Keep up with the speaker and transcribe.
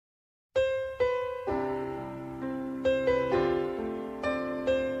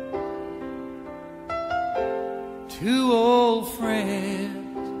Two old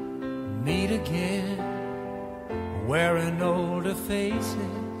friends meet again, wearing older faces,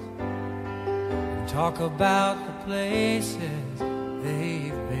 and talk about the places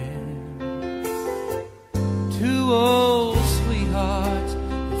they've been. Two old sweethearts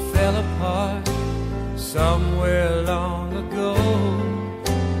that fell apart somewhere long ago.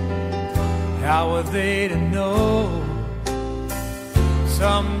 How were they to know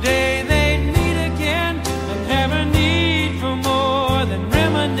someday they'd meet again and have a need for more than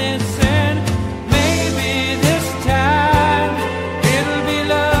reminiscing? Maybe this time it'll be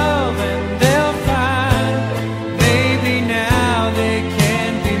love and they'll find maybe now they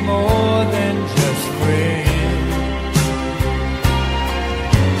can be more than just friends.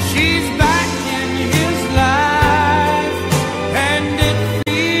 She's back in his life and it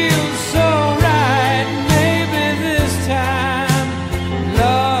feels so right. Maybe this time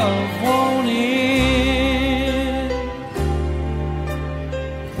love won't end.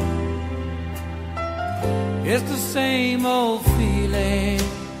 It's the same old feeling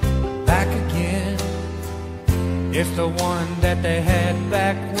back again. It's the one that they had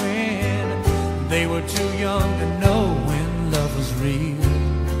back when they were too young to know when love was real.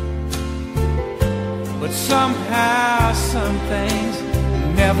 But somehow some things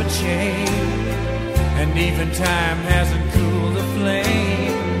never change, and even time hasn't cooled the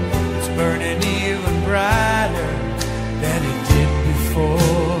flame. It's burning even brighter than it did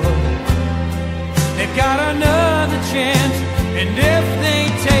before. They've got another chance, and if they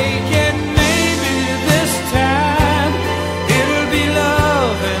take it, maybe this time it'll be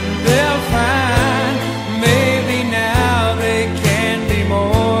love and they'll find maybe now they can be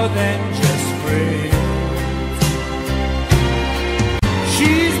more than just friends.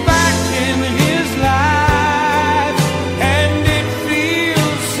 She's back in his life and it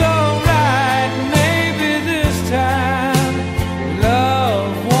feels so right. Maybe this time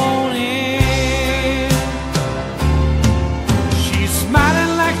love won't end. She's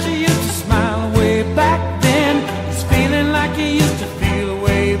smiling like she used to smile way back then. He's feeling like he used to feel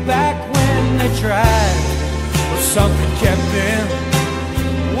way back when they tried, but something kept them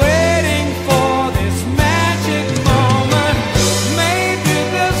waiting for this magic moment. Maybe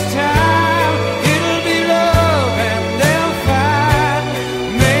this time it'll be love and they'll find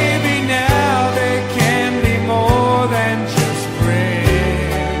maybe now they can be more than just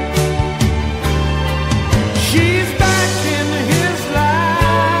friends. She's back in his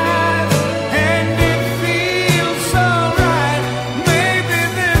life and it feels so right. Maybe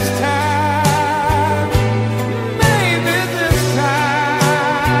this time, maybe this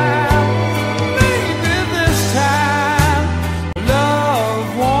time, maybe this time love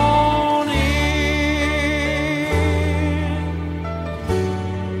won't end.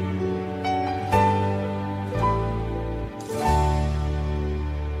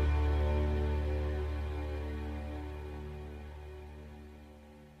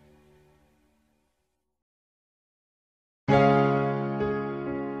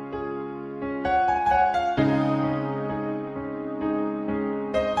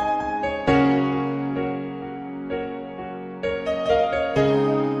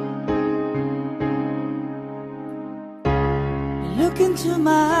 Look into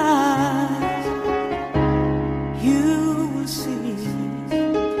my eyes, you will see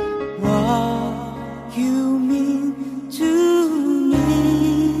what you mean to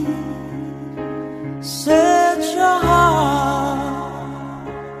me. Search your heart,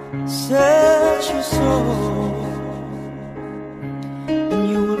 search your soul, and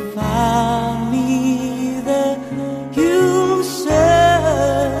you will find me there. You'll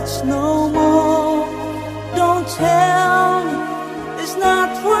search no more. Don't tell me it's not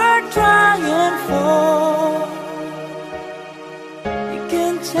worth trying for. You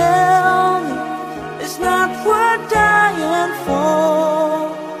can tell me it's not worth dying for.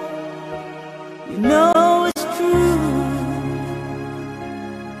 You know it's true.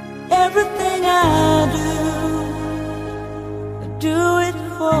 Everything I do it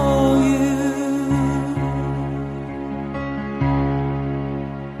for you.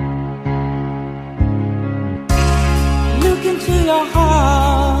 Look into your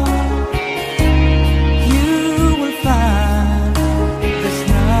heart, you will find there's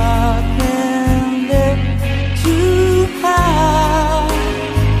nothing there to hide.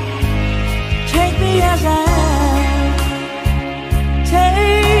 Take me as I am,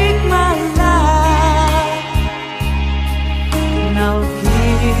 take my life, and I'll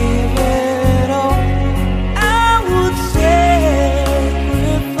give it all. I would sacrifice.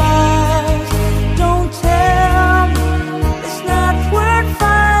 Don't tell me it's not worth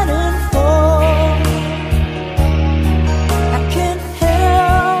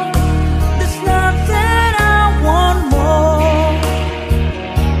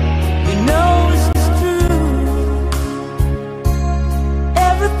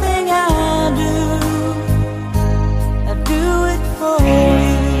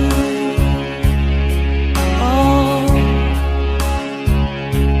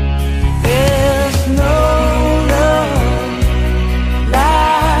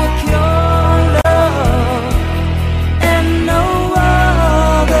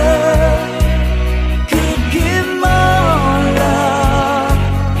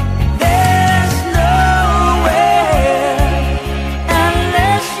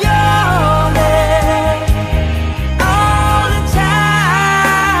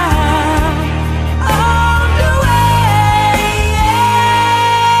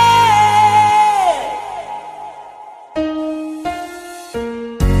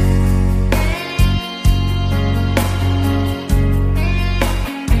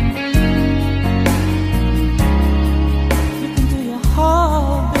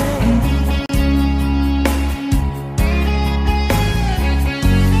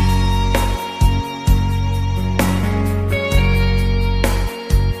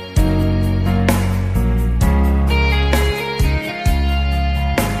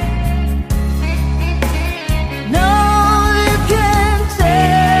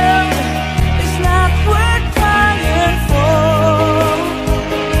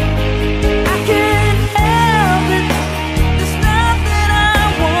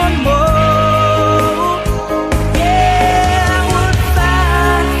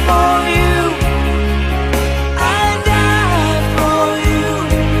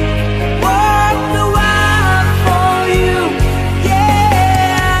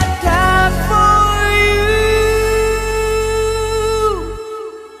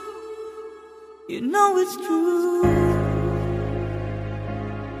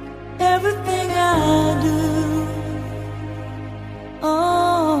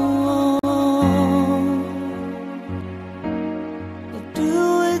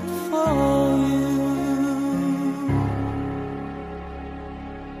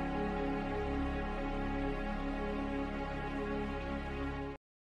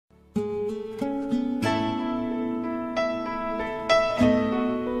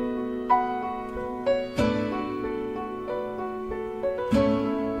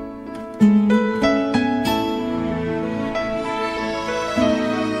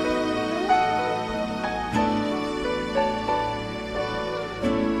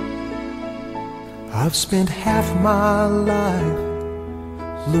I've spent half my life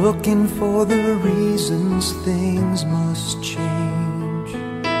looking for the reasons things must change,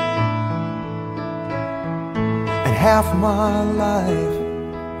 and half my life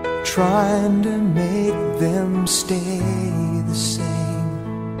trying to make them stay the same.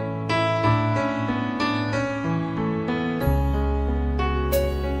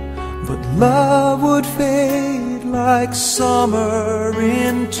 But love would fade like summer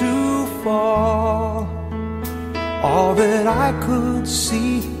into fall. All that I could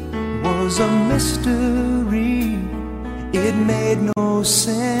see was a mystery. It made no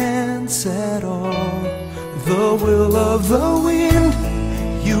sense at all. The will of the wind,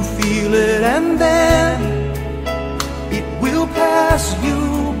 you feel it and then it will pass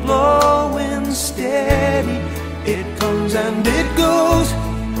you, blowing steady. It comes and it goes,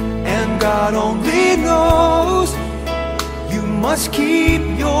 and God only knows. You must keep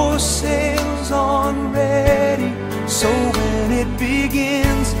your sails on ready, so when it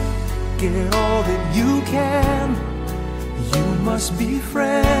begins, get all that you can. You must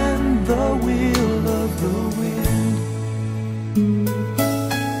befriend the will of the wind.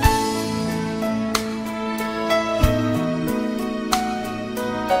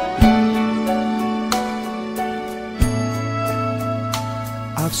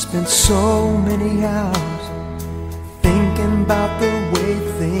 I've spent so many hours thinking about the way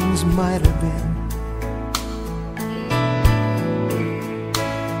things might have been,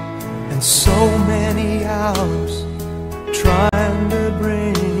 and so many hours trying to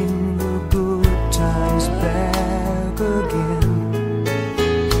bring the good times back again.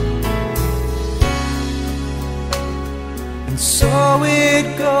 And so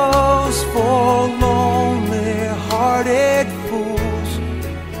it goes for lonely-hearted fools.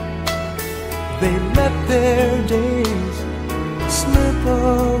 They let their days slip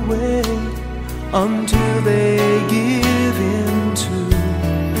away until they give in to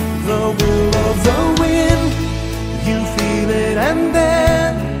the will of the wind. You feel it and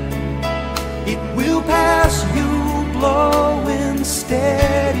then it will pass you, blowing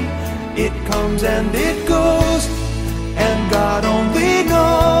steady. It comes and it goes, and God only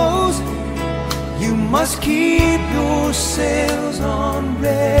knows. You must keep your sails on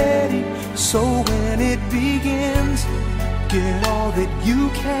ready, so when it begins, get all that you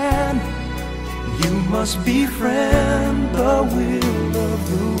can. You must befriend the will of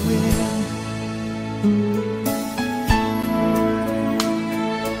the wind.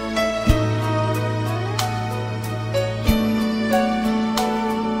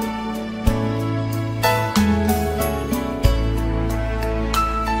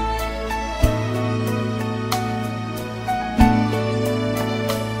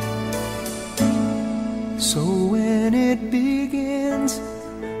 So when it begins,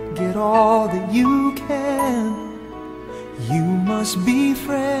 get all that you can. You must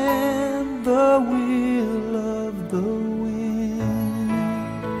befriend the will of the wind.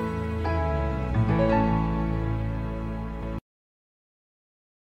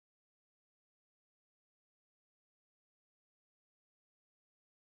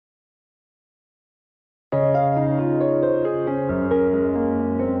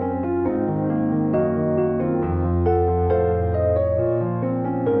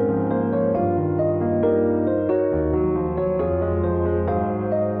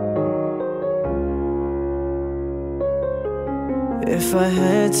 If I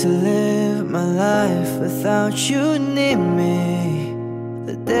had to live my life without you near me,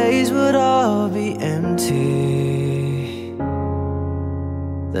 the days would all be empty.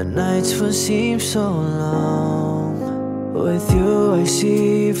 The nights would seem so long. With you I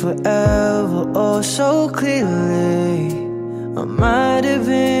see forever oh so clearly. I might have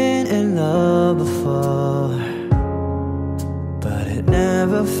been in love before, but it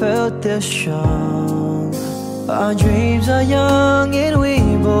never felt this strong. Our dreams are young and we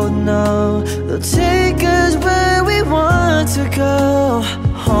both know they'll take us where we want to go.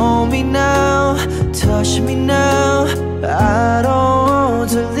 Hold me now, touch me now. I don't want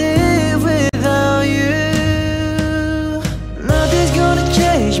to live without you. Nothing's gonna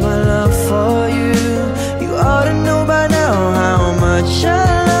change my love for you. You ought to know by now how much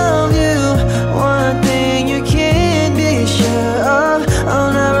I love you. One thing you can't be sure of,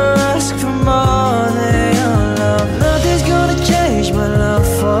 I'll never ask for more than your love. Nothing's gonna change my love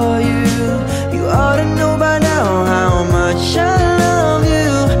for you. You ought to know by now how much I love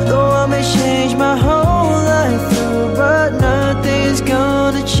you. Though I may change my whole life through, but nothing's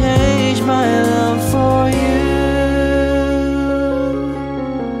gonna change my love for you.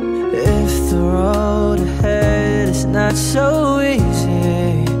 If the road ahead is not so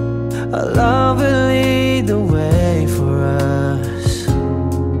easy, our love will lead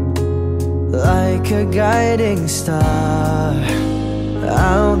a guiding star.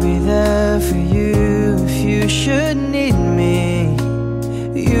 I'll be there for you if you should need me.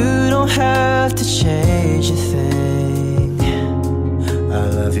 You don't have to change a thing. I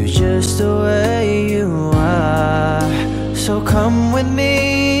love you just the way you are. So come with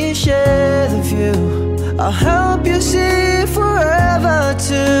me and share the view. I'll help you see forever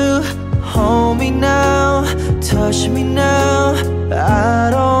too. Hold me now, touch me now. I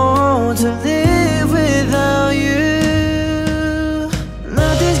don't want to live without you.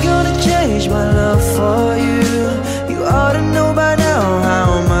 Nothing's gonna change my love for you. You ought to know by now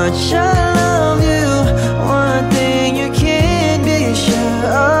how much I love you. One thing you can't be sure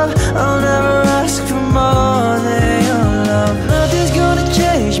of, I'll never ask for more than your love. Nothing's gonna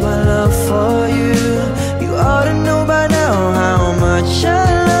change my love for you. You ought to know by now how much I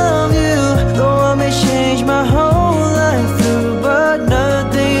love you. Though I may change my whole life through, but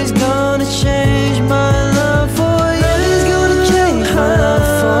nothing's gonna change my love for you. Nothing's gonna change my love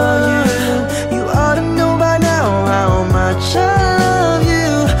for you. You ought to know by now how much I love you.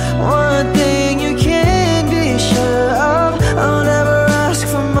 One thing you can't be sure of, I'll never ask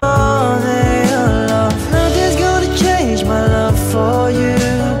for more than your love. Nothing's gonna change my love for you.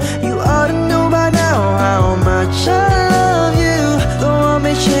 You ought to know by now how much I love you. Though I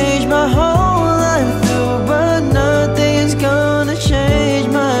may change my whole life through, but nothing's gonna change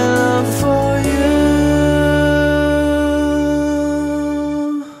my love for you.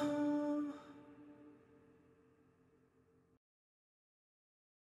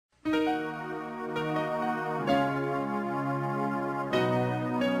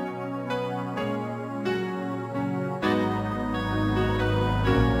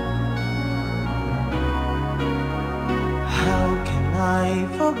 How can I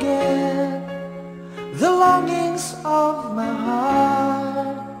forget the longings of my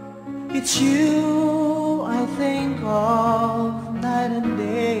heart? It's you I think of night and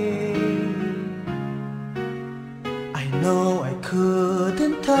day. I know I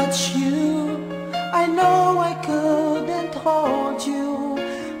couldn't touch you, I know I couldn't hold you,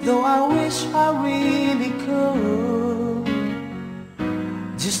 though I wish I really could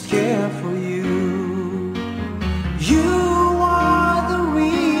just care for you. You are the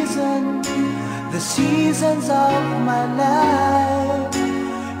reason, the seasons of my life.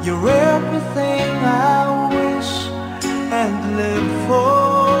 You're everything I wish and live for.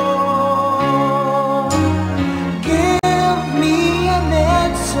 Give me an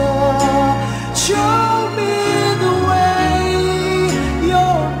answer, show me the way.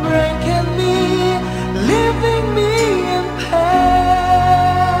 You're breaking me, leaving me in pain.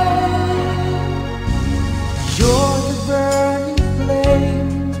 You're the burning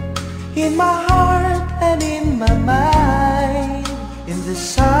flame in my heart and in my mind. In the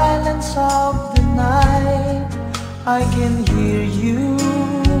silence of the night, I can hear you.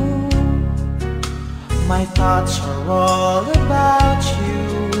 My thoughts are all about you,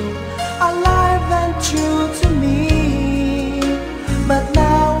 alive and true to me. But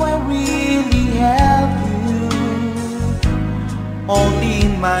now I really have you, only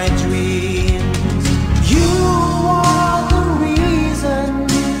in my dreams. You are the reason,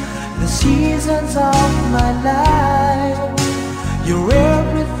 the seasons of my life. You're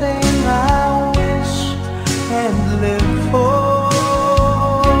everything I wish and live for.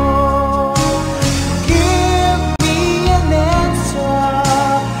 Give me an answer,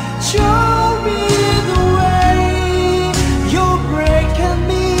 show me the way. You're breaking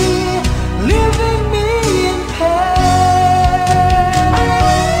me, leaving me in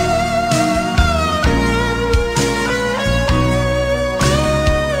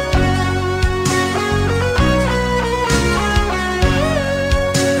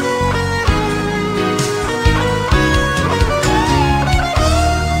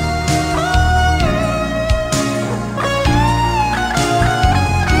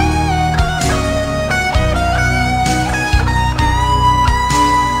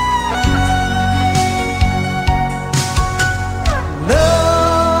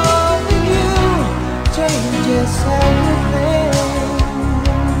loving you changes everything.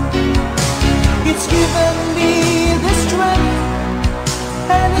 It's given me the strength,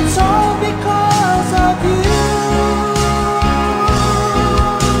 and it's all because of you.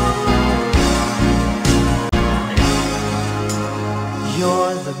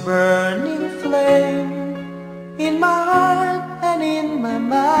 You're the burning flame in my heart and in my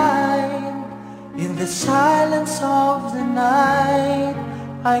mind. In the silence of the night,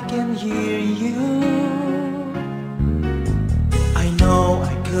 I can hear you. I know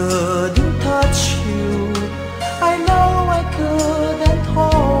I couldn't touch you, I know I couldn't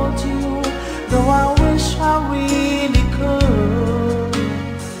hold you, though I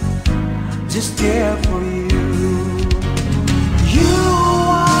just care for you. You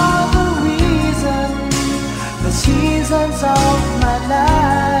are the reason, the seasons of my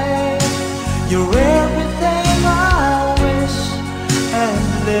life. You're everything I wish and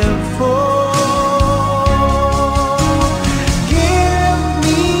live for. Give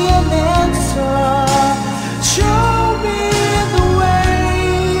me an answer, show me the way.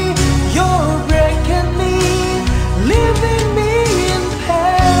 You're breaking me, leaving me in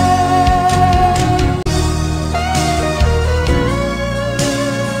pain.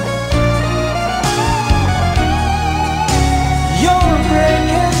 You're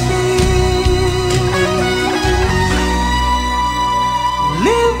breaking me,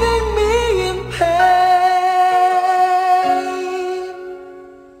 leaving me in pain.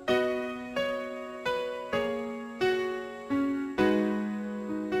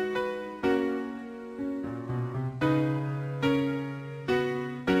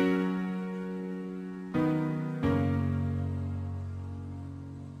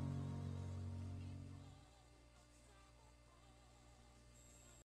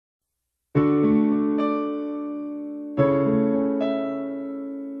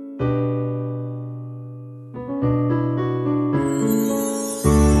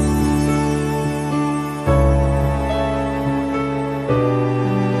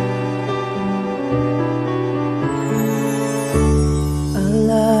 I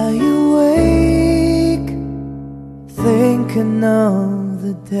lie awake, thinking of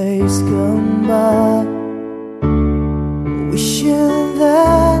the days gone by, wishing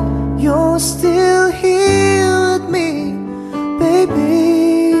that you're still here with me,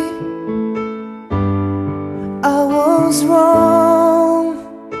 baby. I was wrong,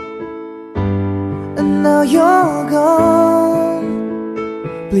 and now you're gone.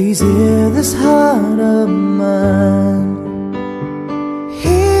 Please hear this heart of mine.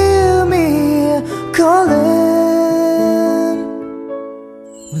 Hear me calling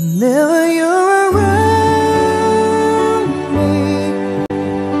whenever you're around me.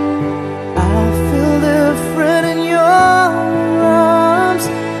 I feel different in your arms,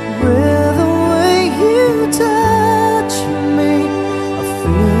 with the way you touch me. I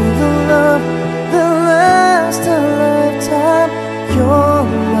feel the love that lasts a lifetime. Your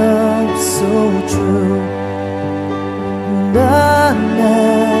love so true, and I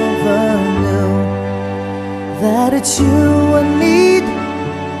never knew that it's you I need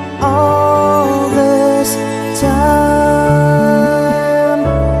all this time.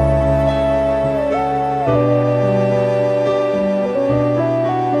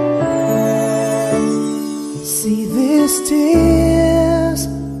 See these tears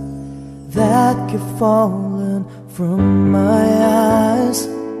that keep falling from my eyes,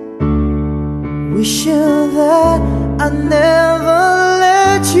 wishing that I never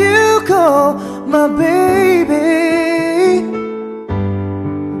let you go, my baby.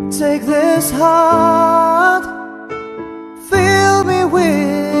 Take this heart, fill me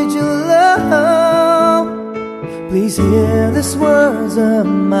with your love. Please hear these words of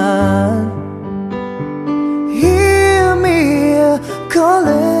mine. Hear me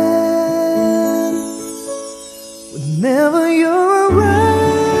calling whenever you're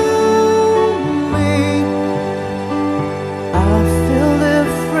around me. I feel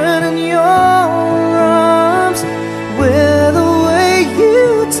different in your arms, with the way you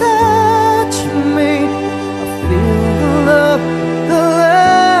touch me. I feel the love that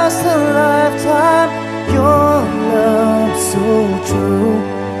lasts a lifetime. Your love so true,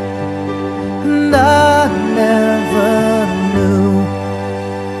 and I never knew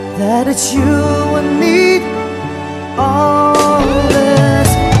that it's you I need all this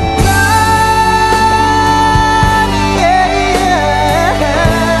time. Yeah.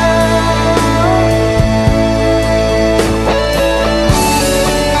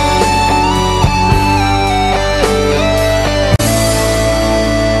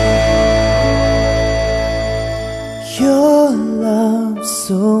 Your love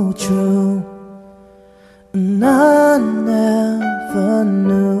so true, and I never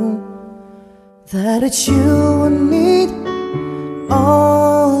knew that it's you I need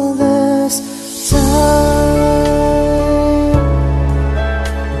all this time.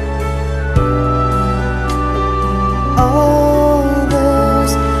 All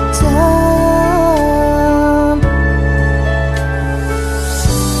this time.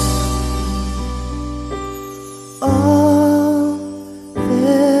 All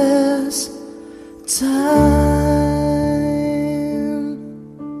this time.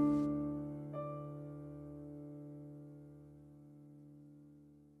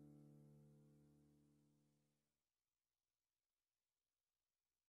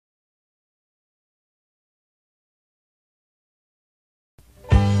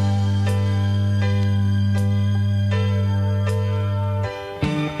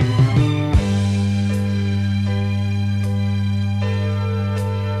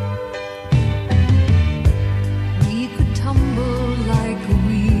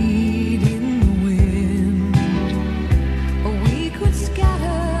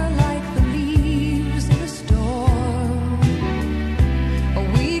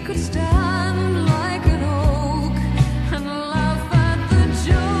 stand like an oak and laugh at the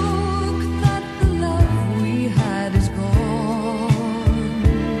joke that the love we had is gone.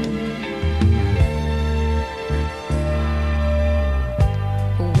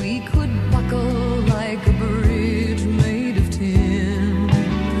 We could buckle like a bridge made of tin,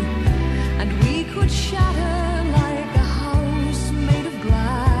 and we could shatter like a house made of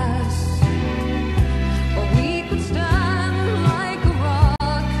glass, or we could stand like a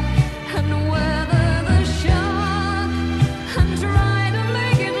rock and weather the shock and try to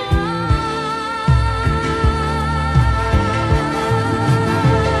make it last,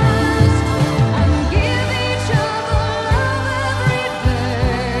 and give each other love every day.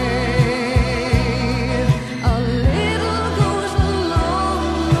 A little goes a long,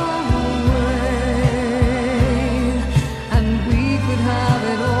 long way, and we could have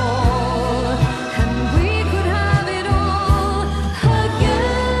it all, and we could have it all again.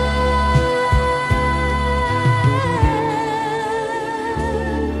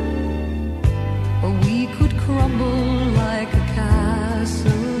 Or we could crumble like a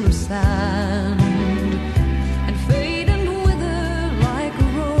castle of sand and fade and wither like a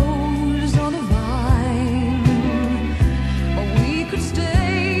rose on a vine. Or we could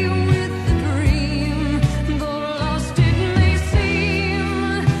stay with the dream, though lost it may seem,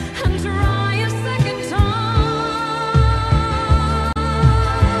 and try a second time,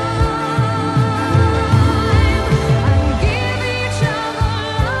 and give each other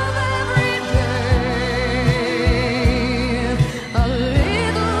love every day. A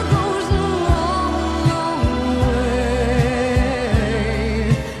little goes a long, long way,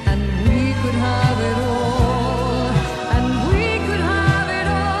 and we could have it all, and we could have it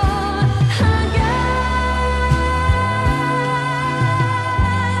all again.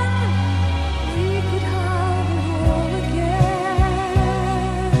 We could have it all again.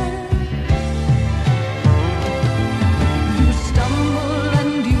 You stumble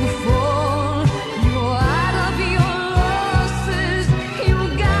and you fall, you add up your losses, you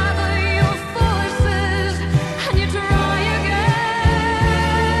gather your forces, and you try again,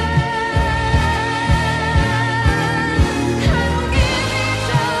 and give each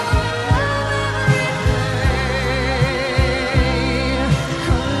other love every day.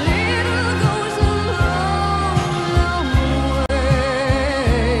 A little goes a long, long way,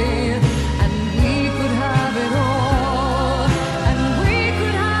 and we could have it all, and we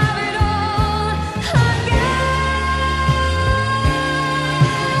could have it all again.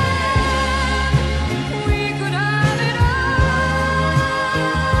 We could have it all.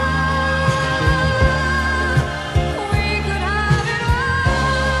 We could have it all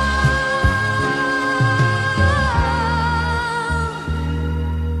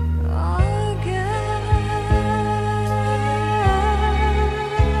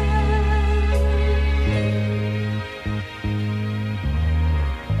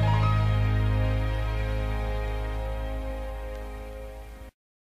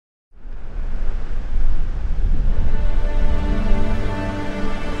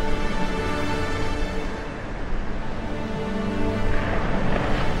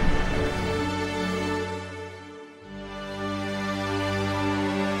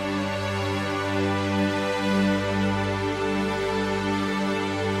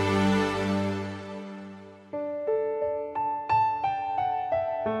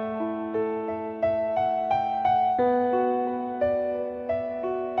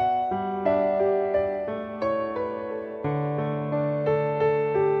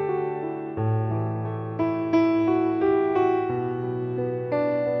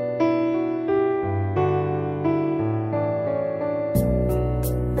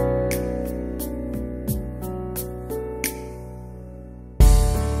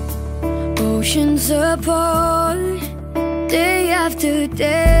Oceans apart, day after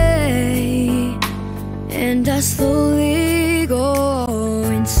day, and I slowly go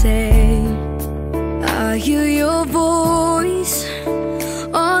insane. I hear your voice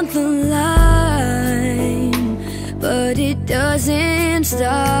on the line, but it doesn't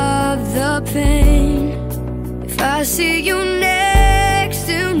stop the pain. If I see you next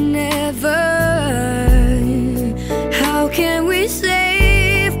to never, how can we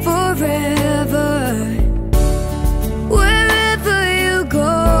say forever? Wherever you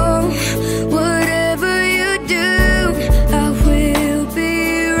go, whatever you do, I will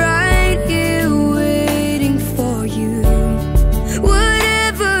be right here waiting for you.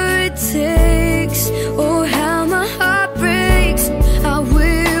 Whatever it takes, or how my heart breaks, I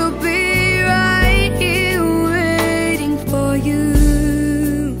will be right here waiting for you.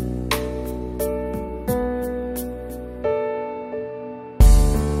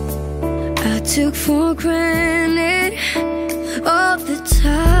 I took for granted all the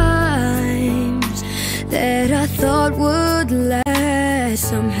times that I thought would last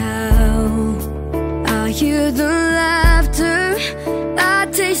somehow. I hear the laughter, I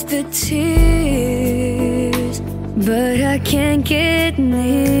taste the tears, but I can't get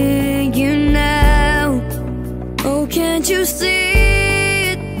near you now. Oh, can't you see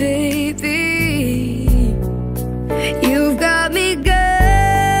it, baby? You've got me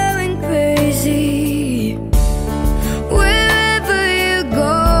going crazy. Wherever you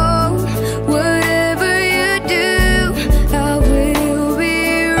go, whatever you do, I will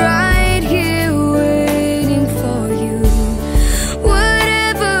be right here waiting for you.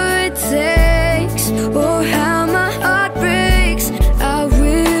 Whatever it takes, or how my heart breaks, I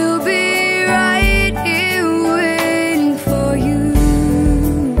will be right here waiting for you.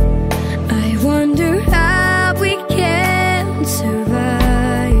 I wonder how we can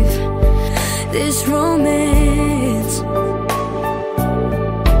survive this romance,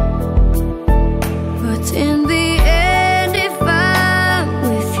 but in the end, if I'm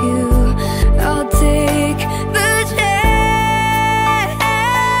with you, I'll take the chance.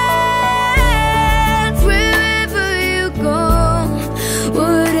 Wherever you go,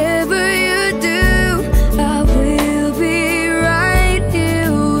 whatever you do, I will be right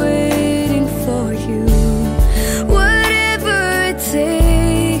here waiting for you. Whatever it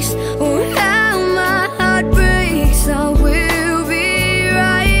takes, or how my heart breaks, I will be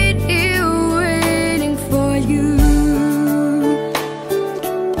right here waiting for you.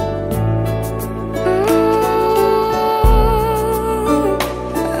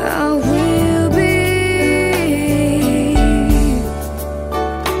 I will be.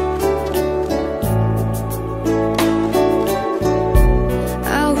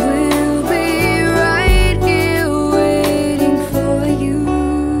 I will be right here waiting for you.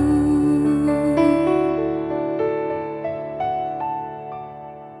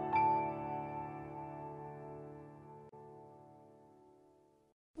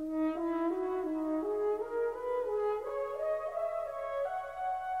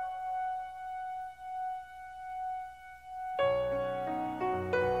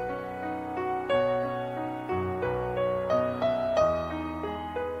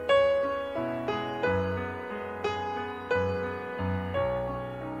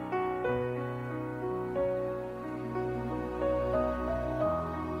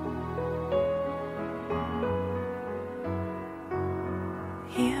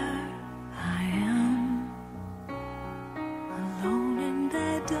 Here I am, alone, and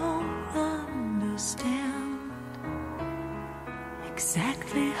I don't understand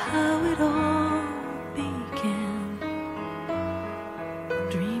exactly how it all began. The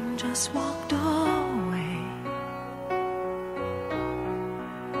dream just walked away.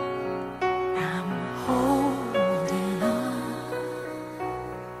 I'm holding on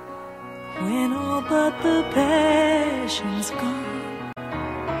when all but the passion's gone.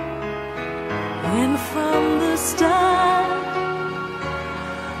 When from the start,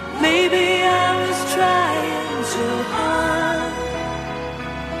 maybe I was trying too hard.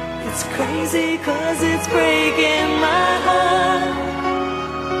 It's crazy 'cause it's breaking my heart.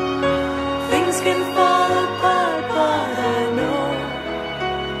 Things can fall apart, but I know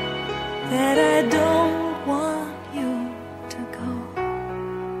that I don't want you to go.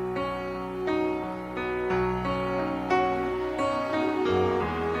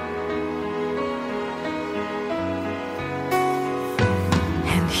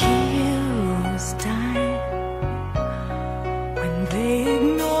 And heroes die when they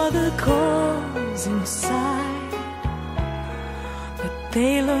ignore the cause inside, but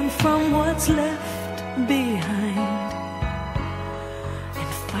they learn from what's left behind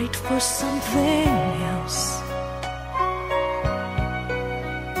and fight for something else.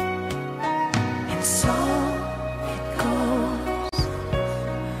 And so it goes,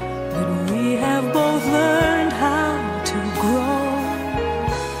 but we have both learned how to grow.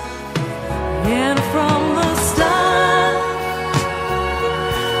 And from the start,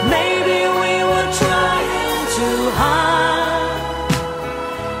 maybe we were trying too hard.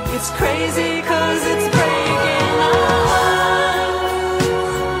 It's crazy 'cause it's breaking our hearts.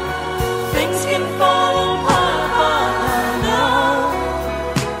 Things can fall apart, but I know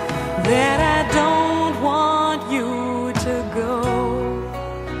that I don't want you to go.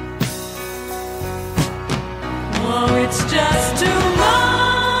 Oh, it's just too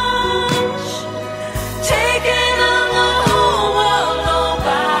much, taking on the whole world all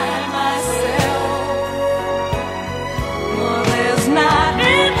by myself. Well, there's not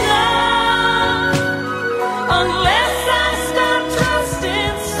enough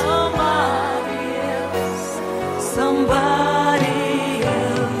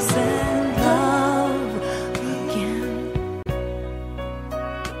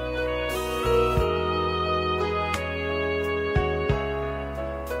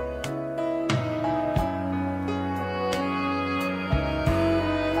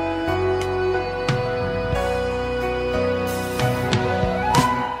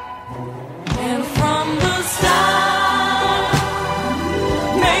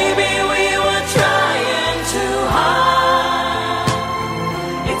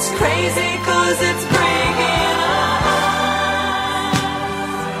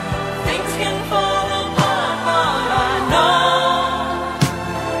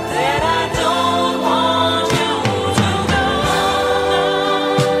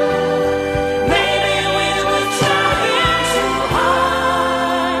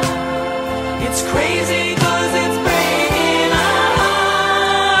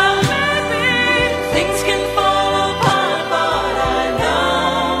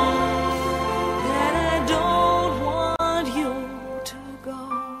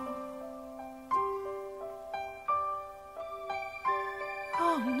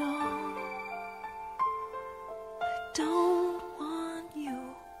no, I don't want you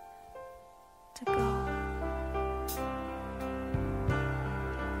to go.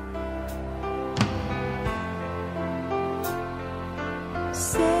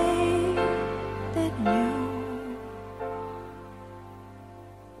 Say that you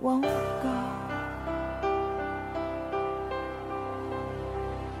won't go.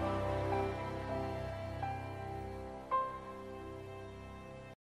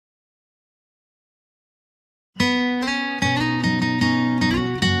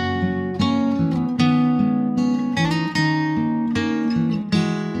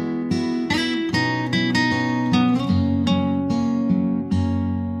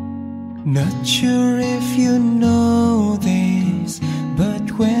 Not sure if you know this,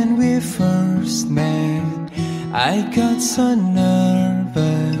 but when we first met, I got so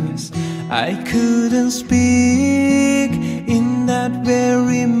nervous I couldn't speak. In that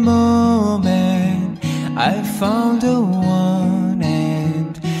very moment I found the one,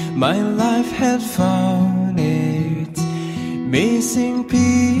 and my life had found its missing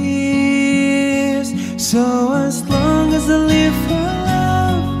piece. So as long as I live for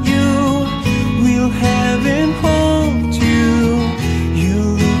love, you will have and hold you. You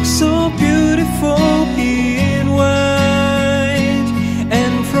look so beautiful in white,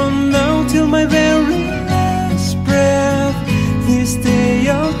 and from now till my very last breath, this day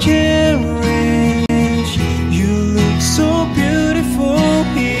I'll cherish. You look so beautiful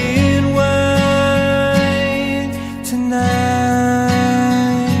in white tonight.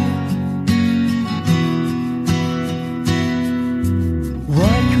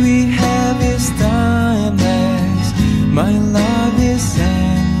 What we have is timeless, my love is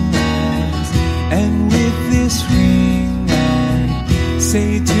endless, and with this ring I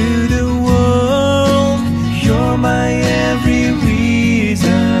say to the world, you're my every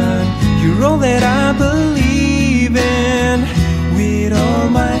reason. You're all that I believe in. With all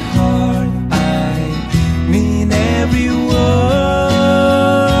my heart I mean every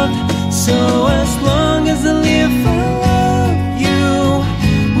word. So as long as I live for love, you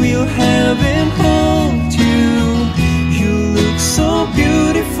will have and hold you. You look so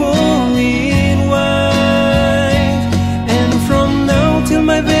beautiful in white, and from now till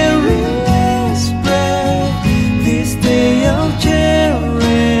my very last breath, this day I'll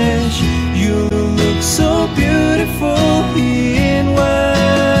cherish. You look so beautiful in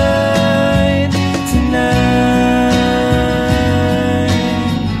white tonight.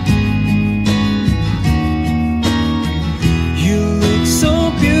 You look so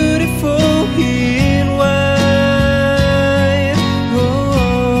beautiful in white.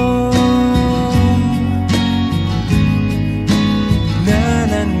 Oh, na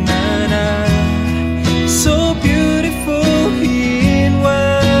na na na, so beautiful in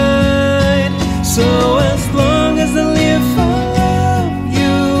white. So as long as I live for love,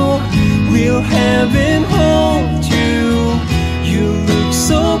 you will have and hold you. You look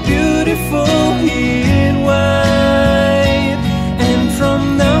so beautiful in white, and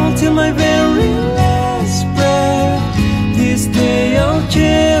from now till my very last breath, this day I'll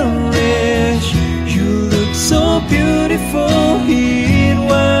cherish. You look so beautiful in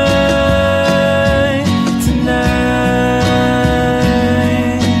white tonight.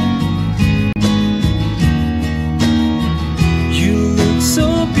 You look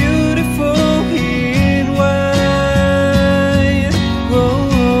so beautiful in white.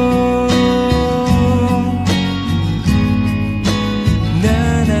 Oh, na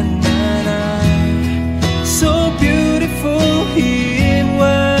na na na, so beautiful in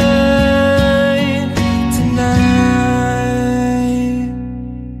white tonight.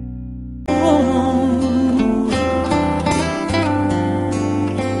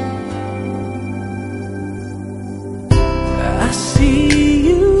 I see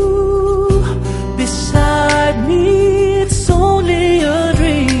you beside me. It's only a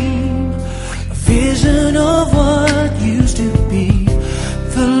dream, a vision of what used to be.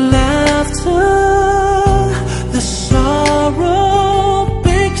 The laughter, the sorrow,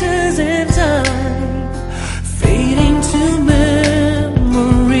 pictures in time, fading to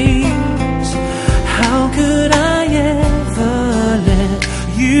memories. How could I ever let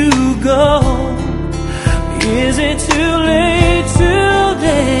you go? Is it too late to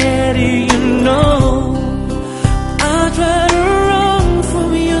let you know? I try to run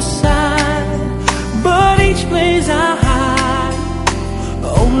from your side, but each place I hide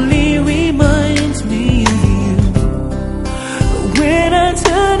only reminds me of you. When I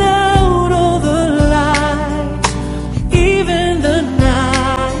turn out all the lights, even the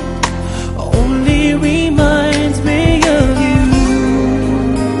night only reminds me of you.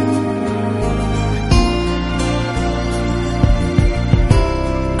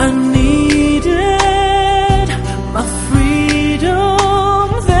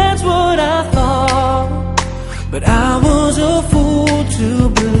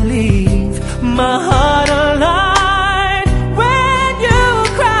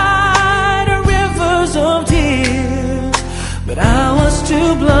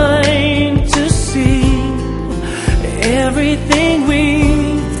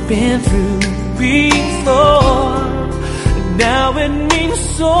 been through before. Now it means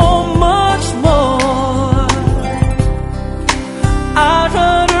so much more. I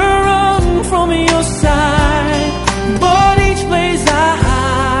try to run from your side, but each place I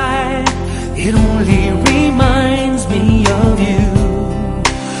hide, it only reminds me of you.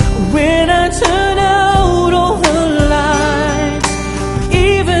 When I turn out all the lights,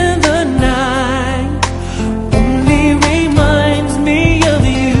 even the night only reminds me of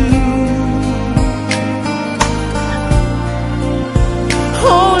you.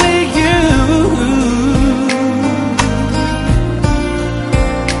 Only you.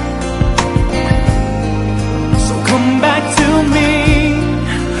 So come back to me,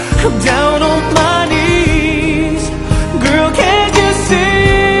 I'm down on my knees. Girl, can't you see?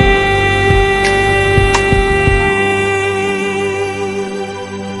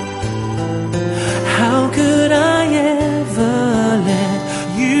 How could I ever let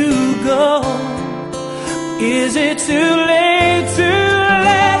you go? Is it too late to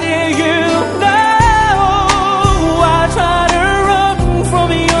let you know? I try to run from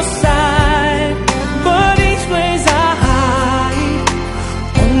your side, but each place I hide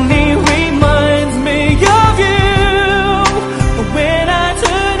only reminds me of you. When I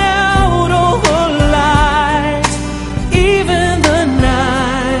turn out all the lights, even the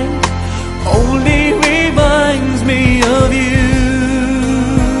night only reminds me of you.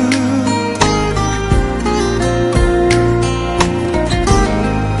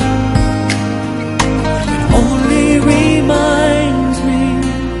 Only reminds me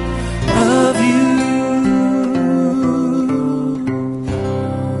of you.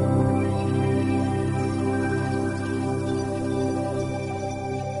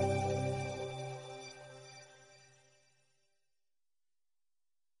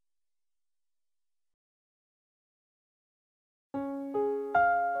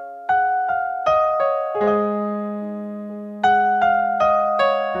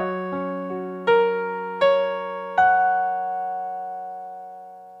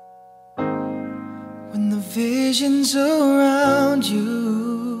 When the visions around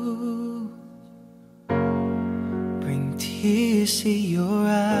you bring tears to your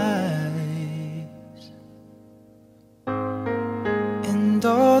eyes, and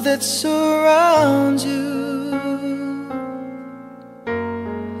all that surrounds you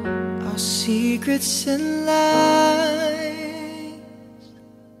are secrets and lies,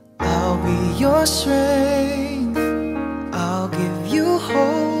 I'll be your strength, I'll give you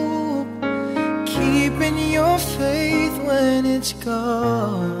hope, keeping your faith when it's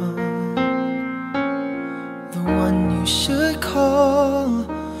gone. The one you should call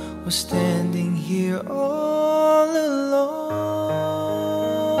was standing here all alone.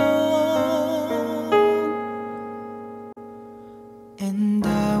 And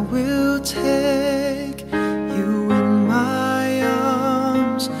I will take you in my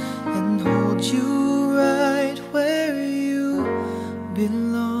arms and hold you right where you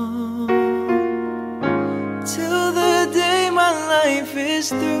belong, till the day my life is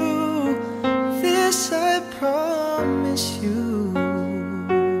through. This I promise you.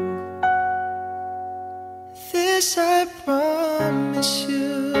 This I promise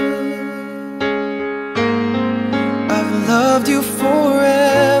you. I've loved you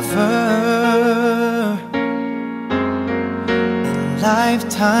forever, in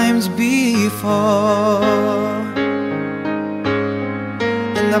lifetimes before,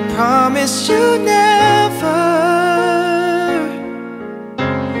 and I promise you never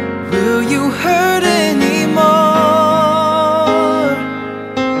will you hurt anymore.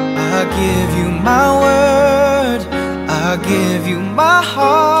 I'll give you my word, I'll give you my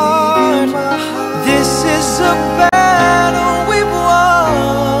heart. This is a battle we've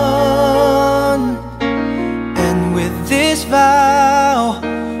won, and with this vow,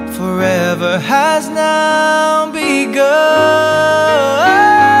 forever has now begun.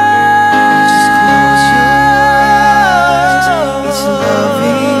 Just close your eyes, each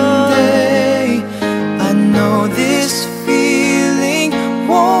loving day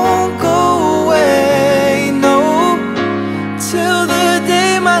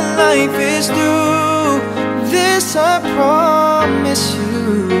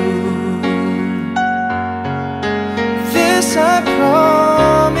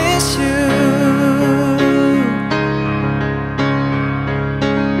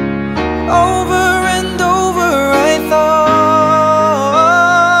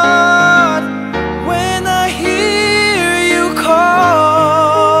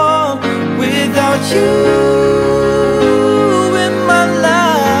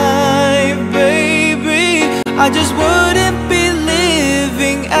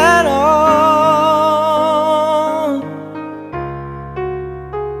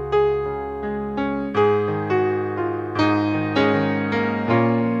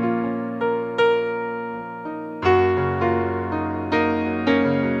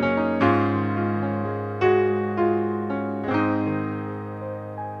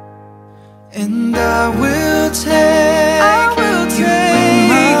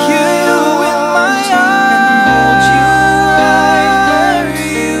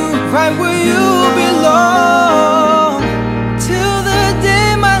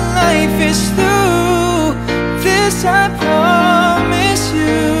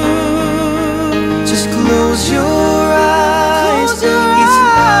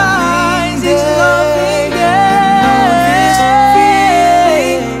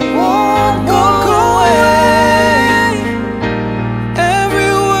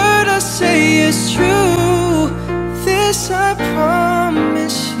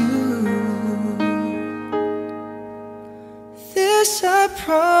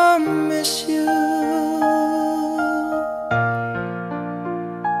promise you.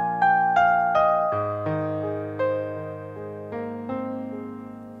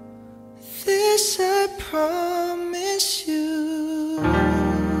 This I promise you.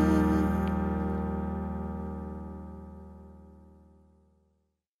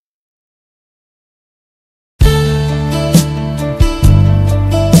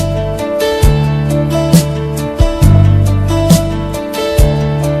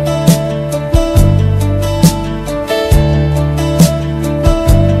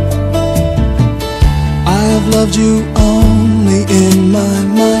 Loved you only in my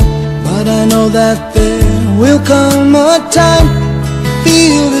mind, but I know that there will come a time.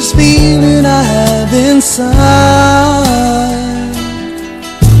 Feel this feeling I have inside.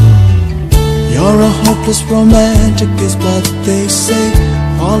 You're a hopeless romantic is what they say,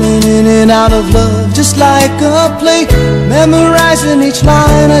 falling in and out of love just like a play. Memorizing each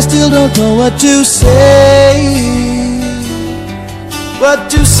line, I still don't know what to say. What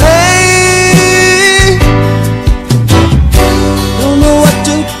to say? Don't know what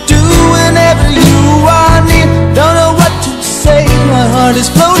to do whenever you are near. Don't know what to say. My heart is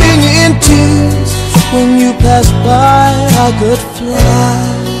floating in tears. When you pass by, I could fly.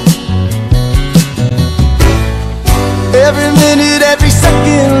 Every minute, every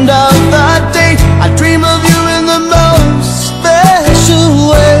second of the day, I dream of you in the most special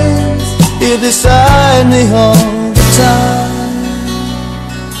ways. You're beside me all the time.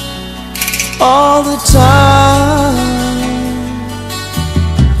 All the time.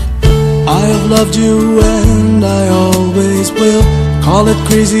 I have loved you and I always will. Call it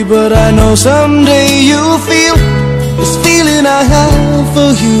crazy, but I know someday you'll feel this feeling I have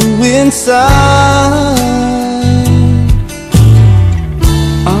for you inside.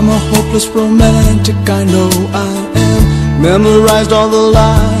 I'm a hopeless romantic, I know I am. Memorized all the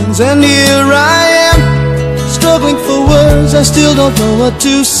lines and here I am, struggling for words, I still don't know what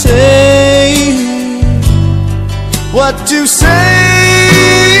to say. What to say?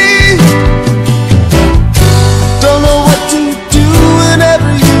 Don't know what to do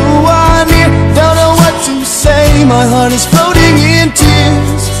whenever you are near. Don't know what to say. My heart is floating in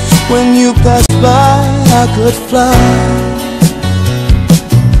tears. When you pass by, I could fly.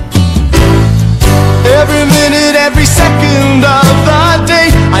 Every minute, every second of the day,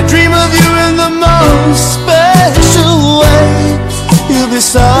 I dream of you in the most special way. You're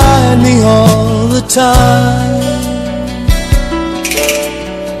beside me all the time.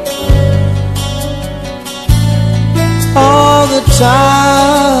 All the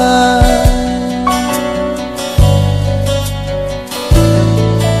time.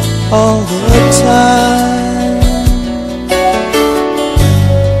 All the time.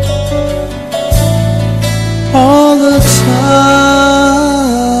 All the time.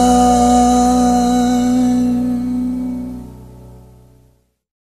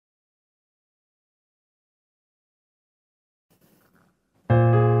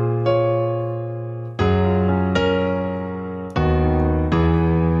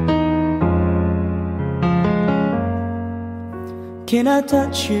 Can I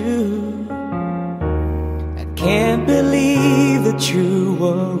touch you? I can't believe that you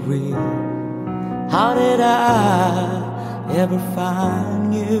were real. How did I ever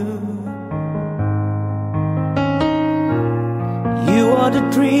find you? You are the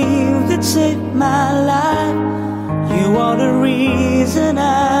dream that saved my life. You are the reason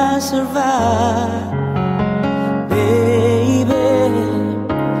I survived. Baby,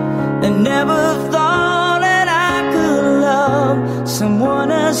 I never thought that I could love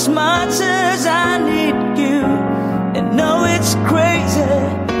someone as much as I need you. And know it's crazy,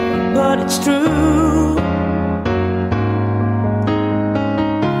 but it's true.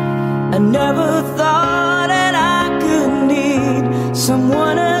 I never thought that I could need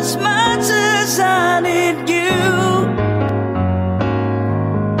someone as much as I need you.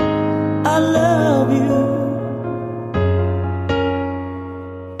 I love you.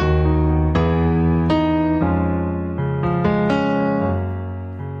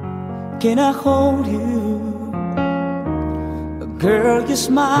 Can I hold you? Girl, your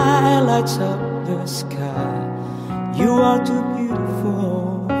smile lights up the sky. You are too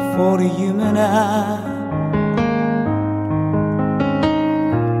beautiful for the human eye.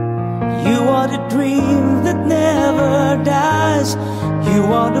 You are the dream that never dies. You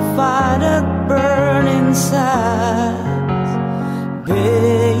are the fire that burns inside.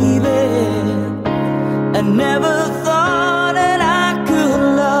 Baby, I never thought that I could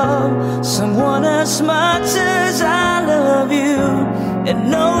love someone as much as I love you.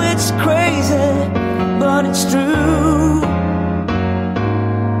 And know it's crazy, but it's true.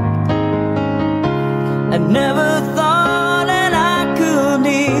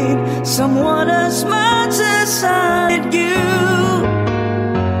 you.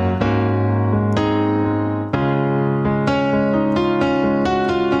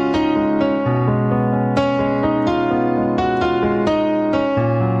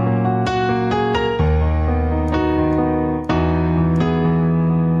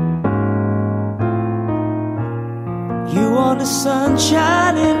 You are the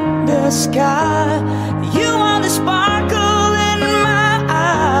sunshine in the sky. You are the sparkle in my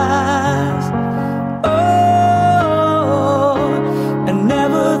eyes. Oh, I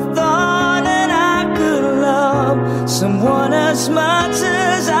never thought that I could love someone as much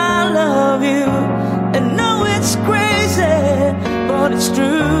as I love you. And know it's crazy, but it's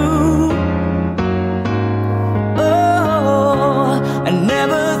true. Oh, I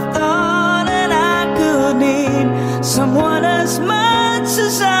never thought that I could need someone as much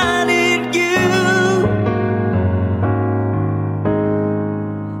as I need you.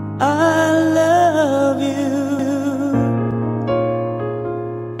 I love you.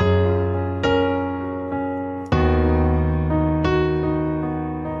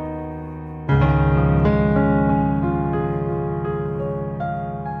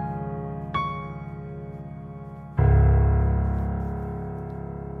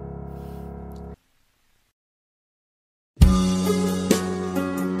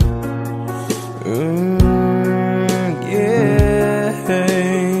 Yeah,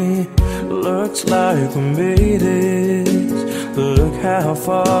 looks like we made it. Look how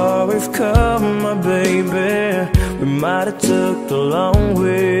far we've come, my baby. We might have took the long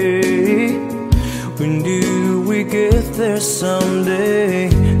way. We knew we'd get there someday.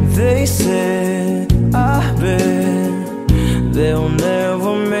 They said, I bet they'll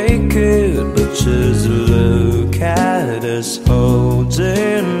never make it, but just look at us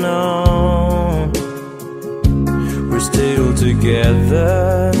holding on. We're still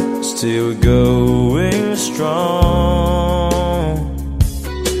together, still going strong.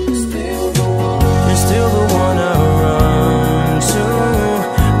 You're still the one I run to,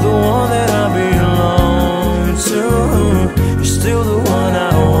 the one that I belong to. You're still the one I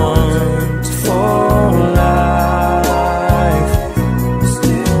want for life.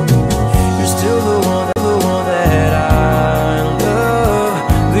 You're still the one that I love,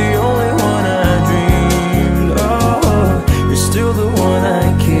 the only one I dreamed of. You're still the one I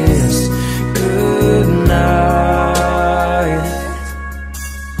kiss goodnight.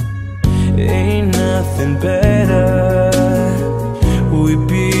 Ain't nothing better. We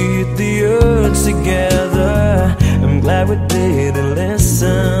beat the odds together. I'm glad we didn't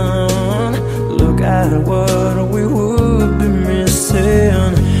listen. Look at what we would be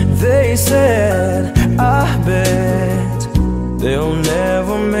missing. They said, I bet they'll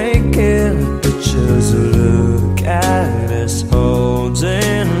never make it, but just look at us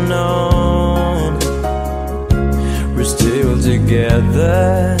holding on. We're still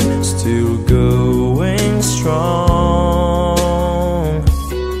together, still going strong.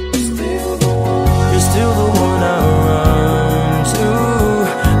 You're still the one I run to,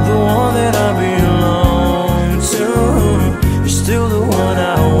 the one that I belong to. You're still the one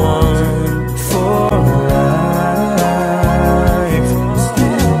I want for life.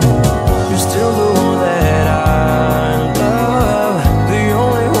 You're still the one that I love, the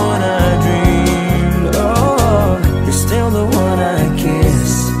only one I dreamed of. You're still the one I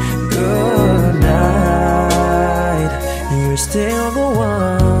kiss goodnight. You're still the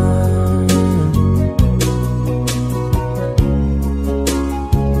one.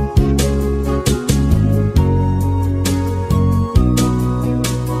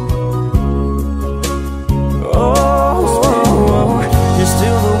 Oh, you're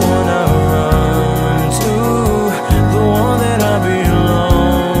still the one I run to, the one that I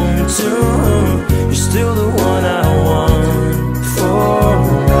belong to. You're still the one I want for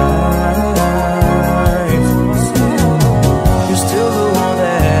life. You're still the one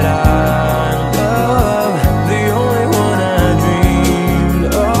that I love, the only one I dreamed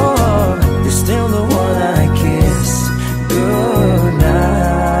of. You're still the one I kiss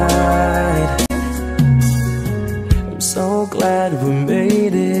goodnight. I'm so glad we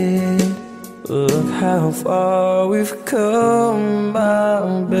made it. Look how far we've come,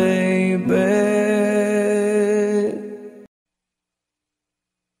 my baby.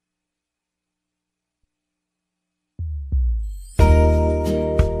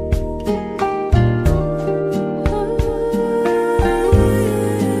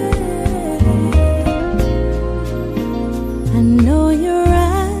 I know your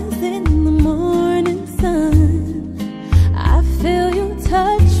eyes in the morning sun. I feel you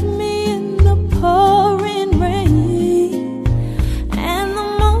touch me in the pouring rain.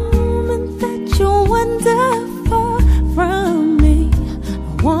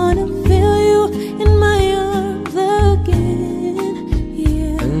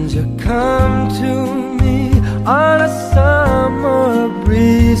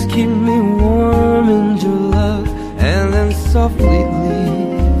 keep me warm in your love and then softly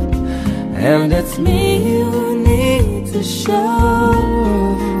leave. And it's me you need to show.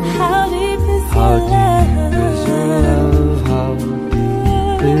 How deep is your love? How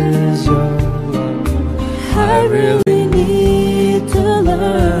deep is your love? I really need to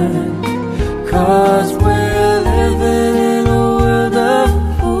learn, 'cause we're living in a world of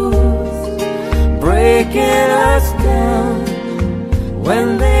fools, breaking us down when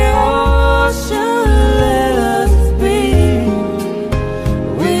they all should let us be.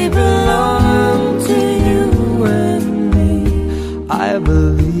 We belong to you and me. I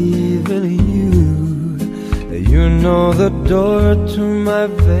believe in you. You know the door to my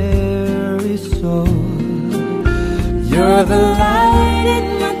very soul. You're the light in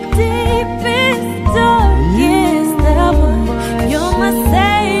my deepest, darkest hour. You're my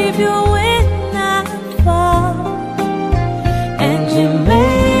savior when I fall. And you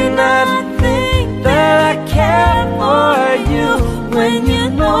may not think that I care for you, when you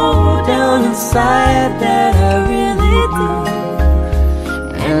know down inside that I really do.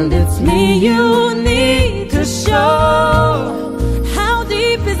 And it's me you need to show. How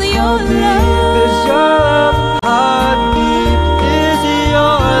deep is your love? How deep is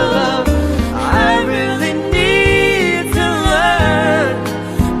your love? I really need to learn,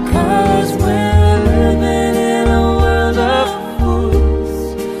 'cause we're living in a world of fools,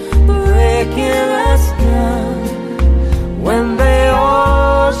 breaking us down when they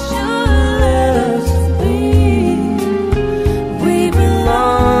all should let us be. We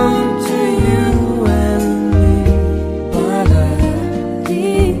belong to you and me. Ba-da-dee-da,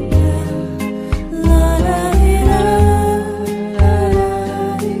 la-da-dee-da,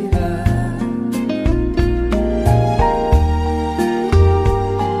 la-da-dee-da.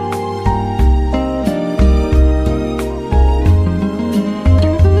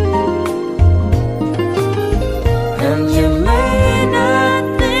 And you may not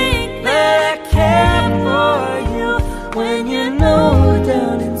think that I care for you, when you know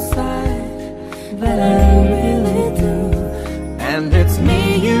down inside that I really do. And it's me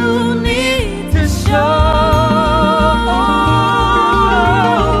you need to show.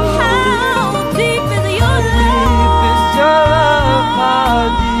 How deep is your love? How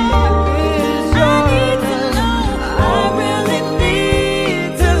deep is your love? I really need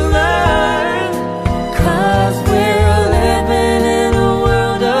to learn, 'cause we're living in a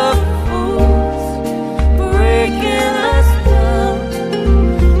world of fools, breaking us down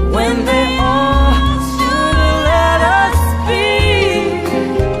when they all should let us be.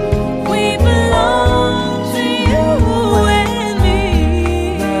 We belong to you and me.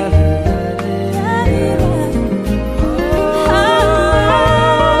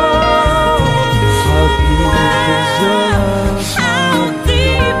 How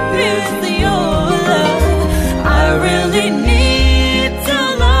deep is your love? I really need to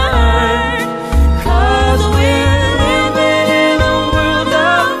learn, 'cause we're living in a world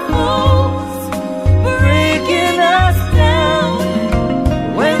of fools, breaking us down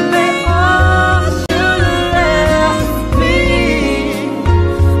when they all should let us be.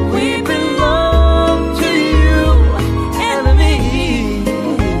 We belong to you and me.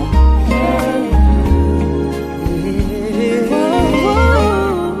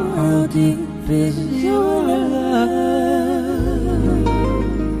 How deep is your love?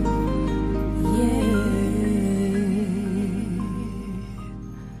 Yeah.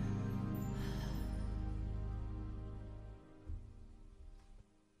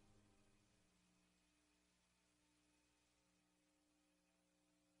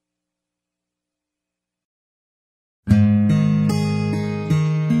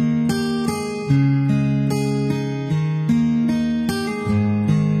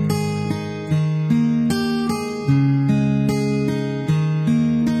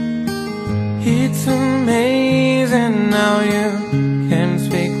 It's amazing how you can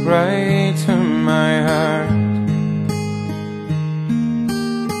speak right to my heart.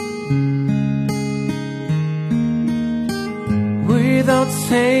 Without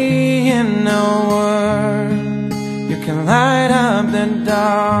saying a word, you can light up the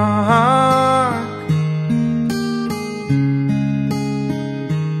dark.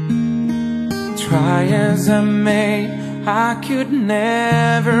 Try as I may, I could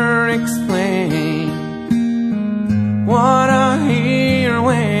never explain what I hear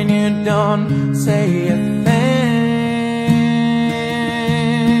when you don't say a thing.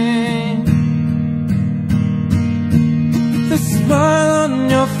 The smile on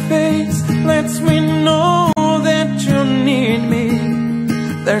your face lets me know that you need me.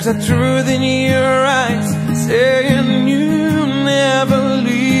 There's a truth in your eyes saying you never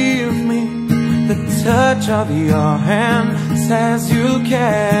leave touch of your hand says you'll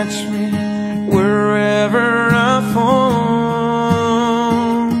catch me wherever I fall.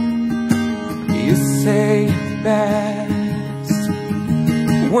 You say it best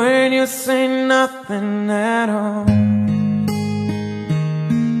when you say nothing at all.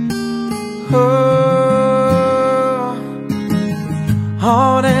 Oh,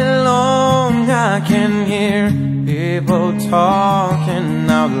 all day long I can hear people talking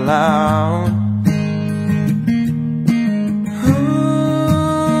out loud.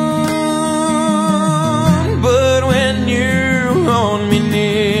 But when you hold me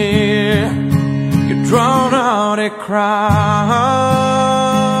near, you drown out a crowd.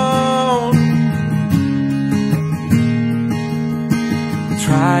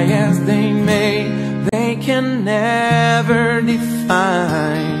 Try as they may, they can never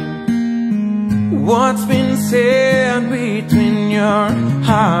define what's been said between your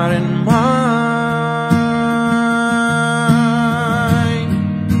heart and mine.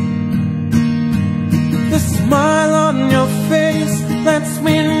 The smile on your face lets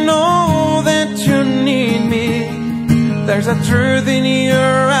me know that you need me. There's a truth in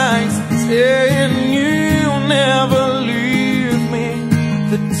your eyes saying you'll never leave me.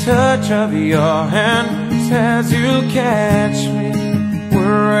 The touch of your hand says you'll catch me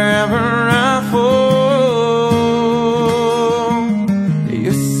wherever I fall.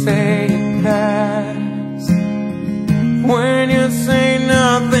 You say it best when you say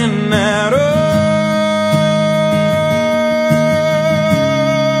nothing at all.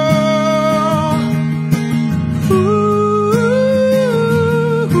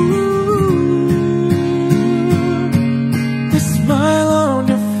 The smile on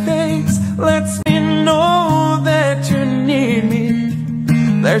your face lets me know that you need me.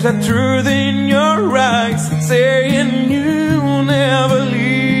 There's a truth in your eyes saying you'll never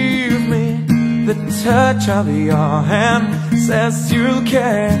leave me. The touch of your hand says you'll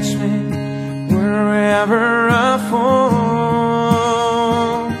catch me wherever I fall.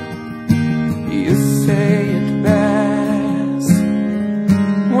 You say it best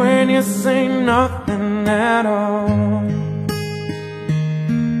when you say nothing at all.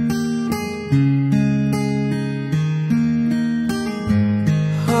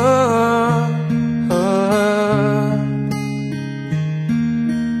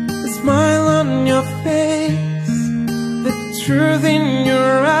 Truth in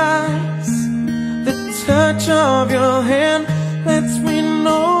your eyes, the touch of your hand lets me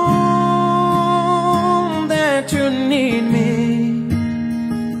know that you need me.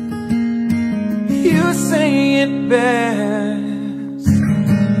 You say it best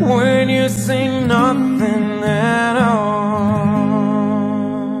when you say nothing at all.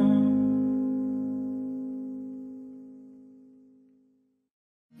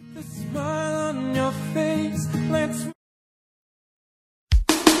 The smile on your face lets me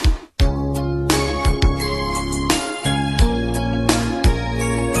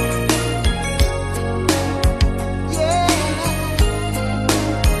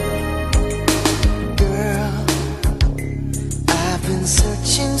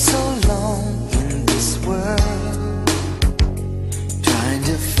searching so long in this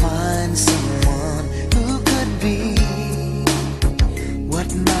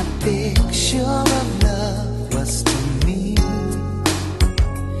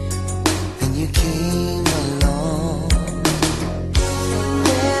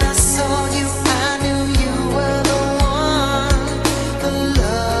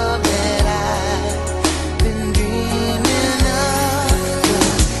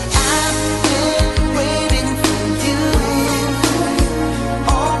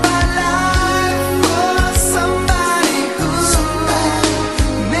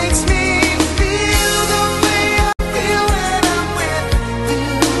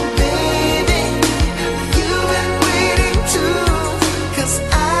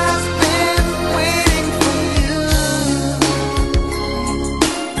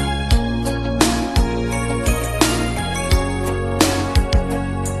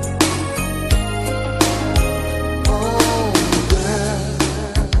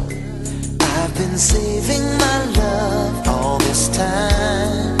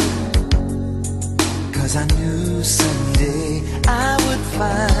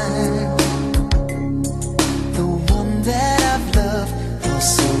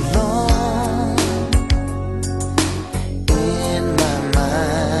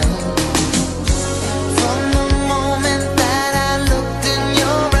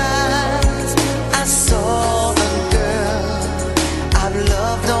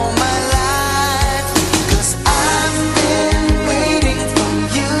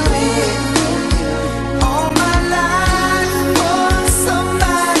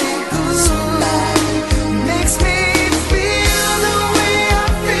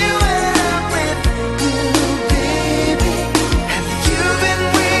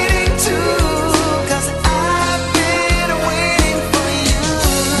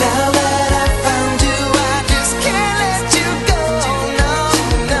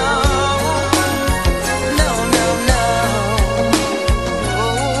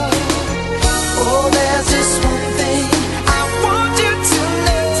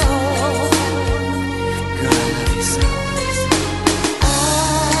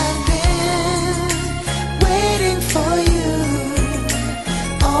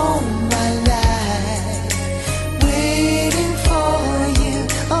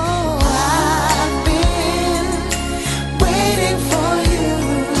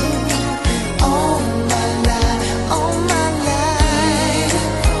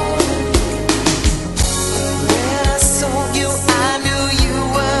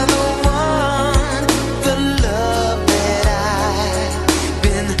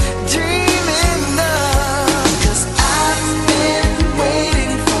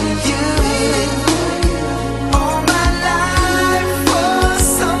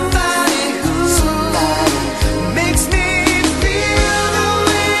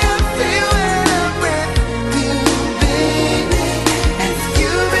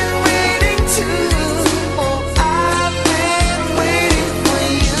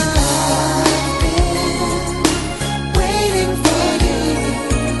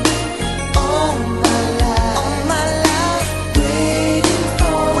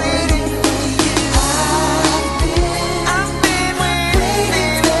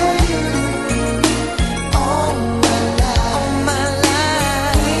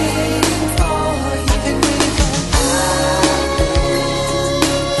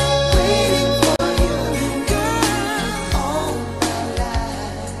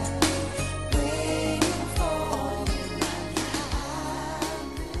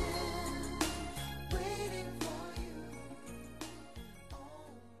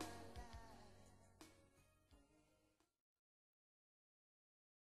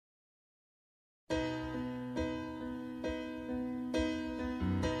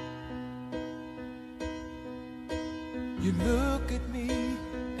You look at me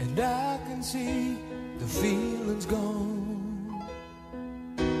and I can see the feeling's gone.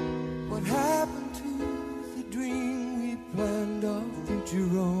 What happened to the dream we planned our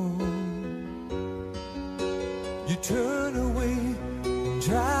future on? You turn away and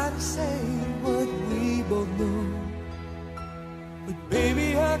try to say what we both know, but baby,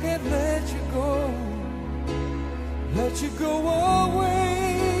 I can't let you go away.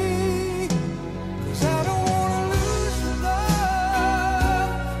 'Cause I don't wanna lose your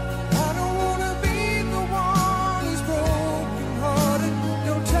love. I don't wanna be the one who's broken hearted.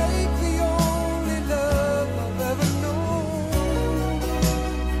 Don't take the only love I've ever known.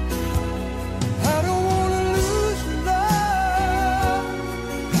 I don't wanna lose your love.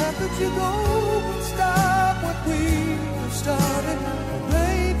 How could you go and stop what we have started?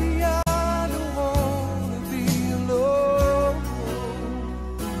 Baby, I don't wanna be alone.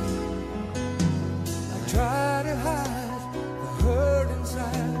 I try to hide the hurt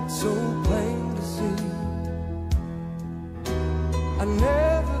inside, so plain to see. I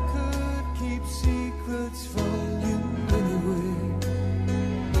never could keep secrets from you anyway.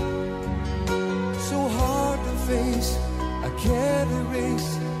 So hard to face, I can't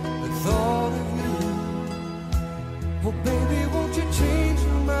erase the thought of you. Oh baby, won't you change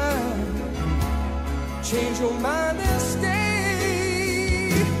your mind? Change your mind and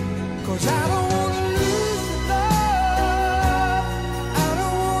stay. 'Cause I don't wanna lose your love. I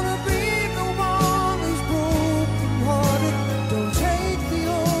don't wanna be the one who's broken hearted. Don't take the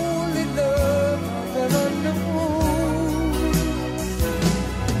only love I've ever known.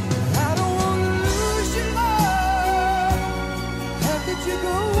 I don't wanna lose your love. How could you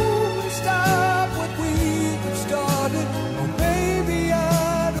go and stop what we have started? Oh baby,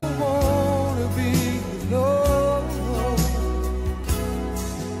 I don't wanna be alone.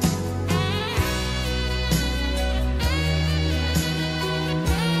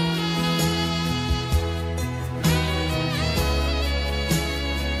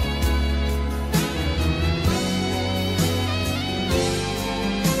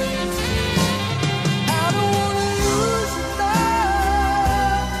 I don't wanna lose your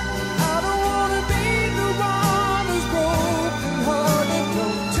love. I don't wanna be the one who's broken hearted.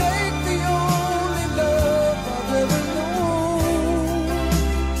 Don't take the only love I've ever known.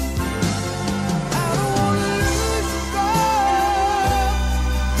 I don't wanna lose your love.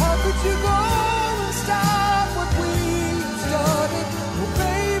 How could you go and stop what we started? Well,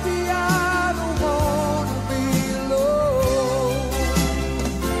 baby, I don't wanna be alone.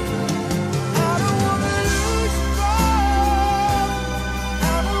 I don't wanna lose your love.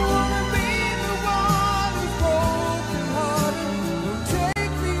 I don't wanna be the one who's broken hearted. Don't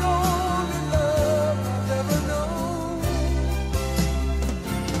take the only love I've ever known.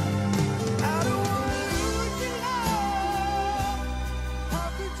 I don't wanna lose your love. How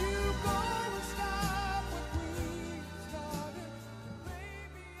could you go and stop what we started?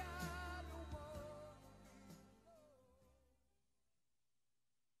 Baby, I don't wanna.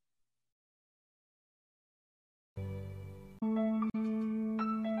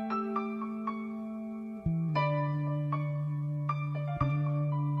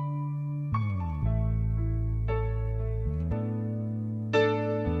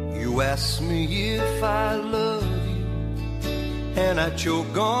 You ask me if I love you, and I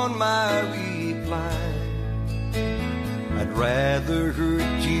choke on my reply. I'd rather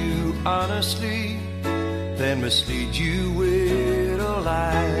hurt you honestly than mislead you with a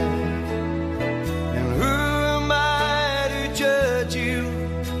lie. And who am I to judge you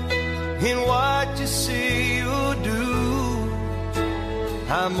in what you say or do?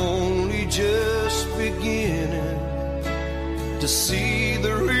 I'm only just beginning to see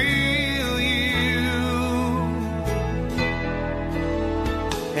the real you.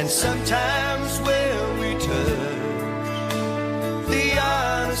 And sometimes when we touch, the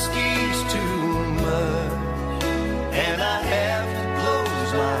honesty's too much, and I have to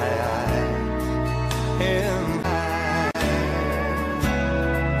close my eyes and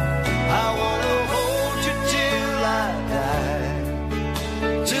I wanna hold you till I die,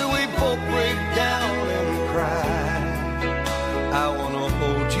 till we both break down and cry. I wanna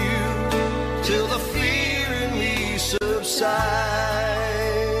hold you till the fear in me subsides.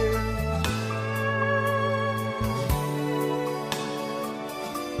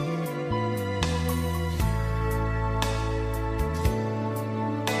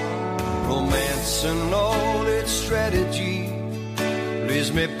 Romance and all its strategy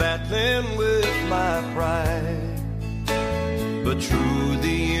leaves me battling with my pride. But through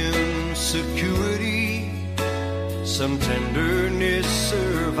the insecurity, some tenderness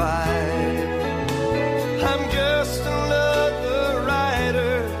survives. I'm just another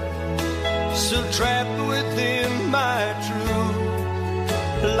writer, still trapped within my truth,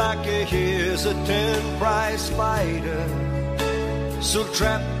 like a hesitant prize fighter, still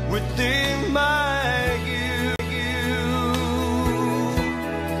trapped within my youth.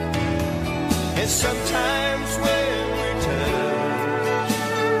 And sometimes when we touch,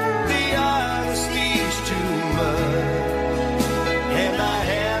 the honesty's too much, and I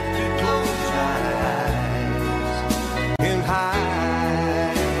have to close my eyes and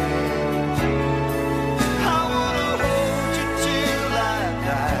hide. I wanna hold you till I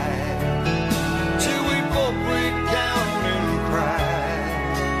die, till we both break down and cry.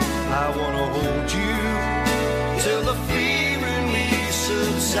 I wanna hold you till the fear in me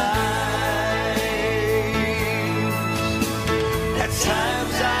subsides. At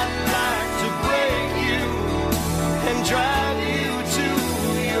times I'd like to break you and drive you to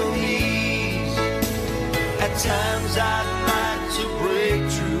your knees. At times I'd like to break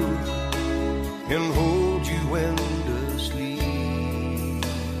through and hold you endlessly.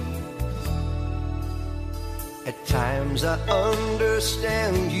 At times I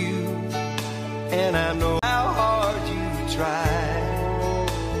understand you, and I know how hard you try.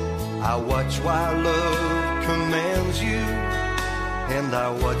 I watch while love commands you, and I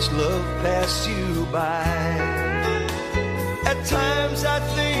watch love pass you by. At times I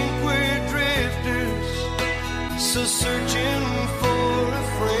think we're drifters, so searching for a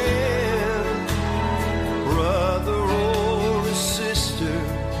friend, brother or a sister,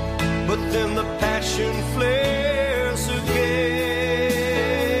 but then the passion flares again.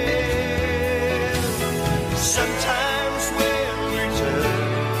 Sometimes when we touch,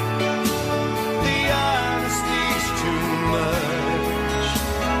 the honesty's too much,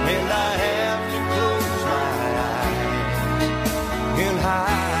 and I have to close my eyes and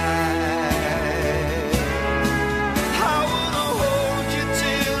hide. I wanna hold you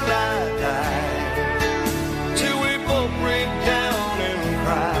till I die, till we both break down and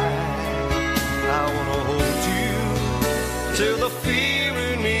cry. I wanna hold you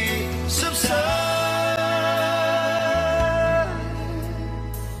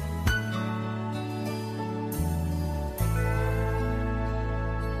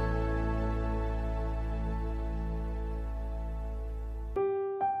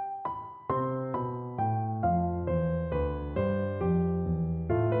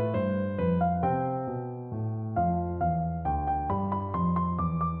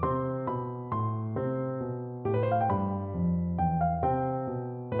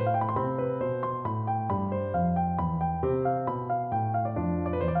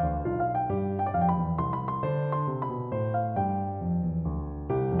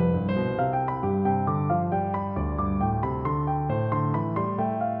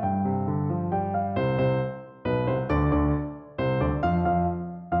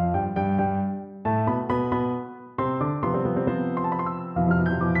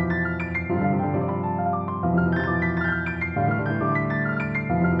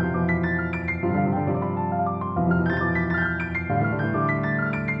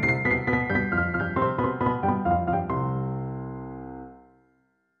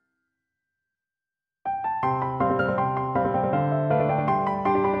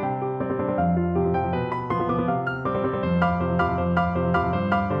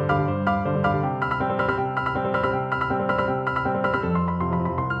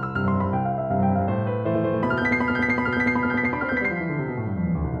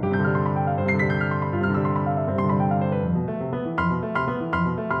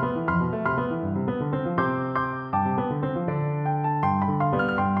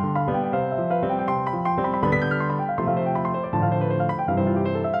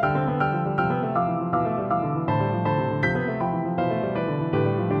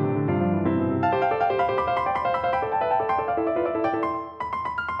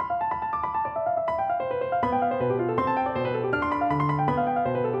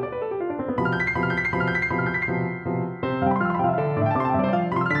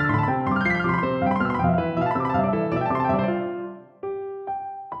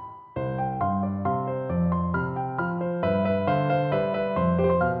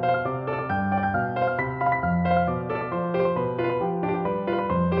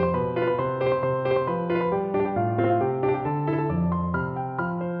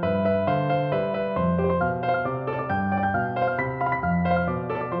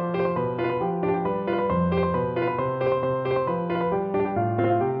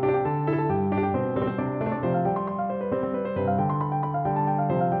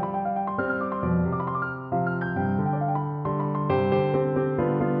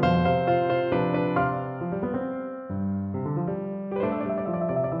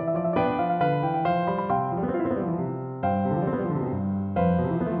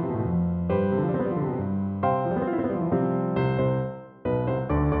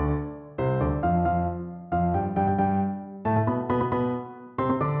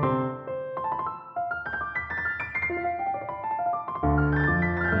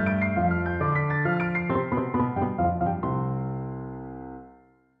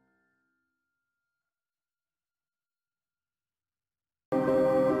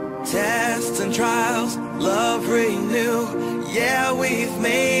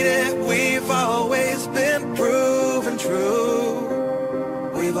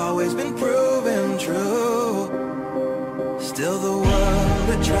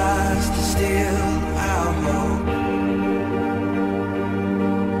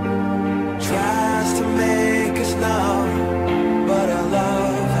tries to make us numb, but our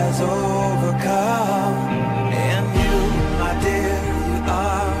love has overcome. And you, my dear, you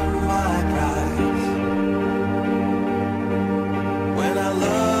are my prize. When I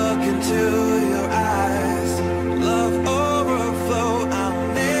look into your eyes, love overflow, I'm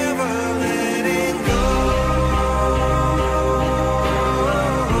never letting go.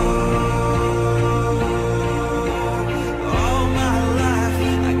 All my life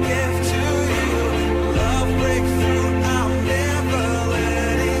I give to you, love breakthrough, I'm never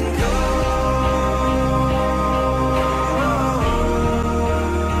letting go.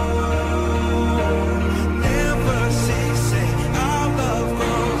 Never ceasing, our love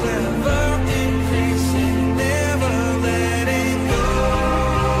grows ever increasing, never letting go.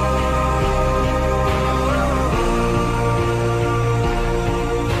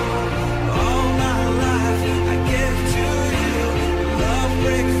 All my life I give to you, love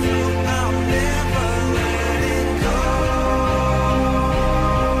breakthrough, I'm never letting go.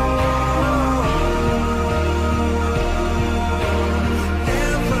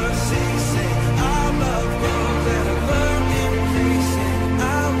 Never ceasing, our love grows ever increasing,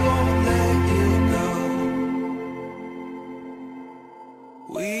 I won't let you go.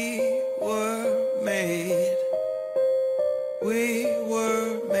 We were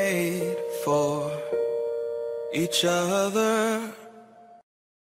made for each other.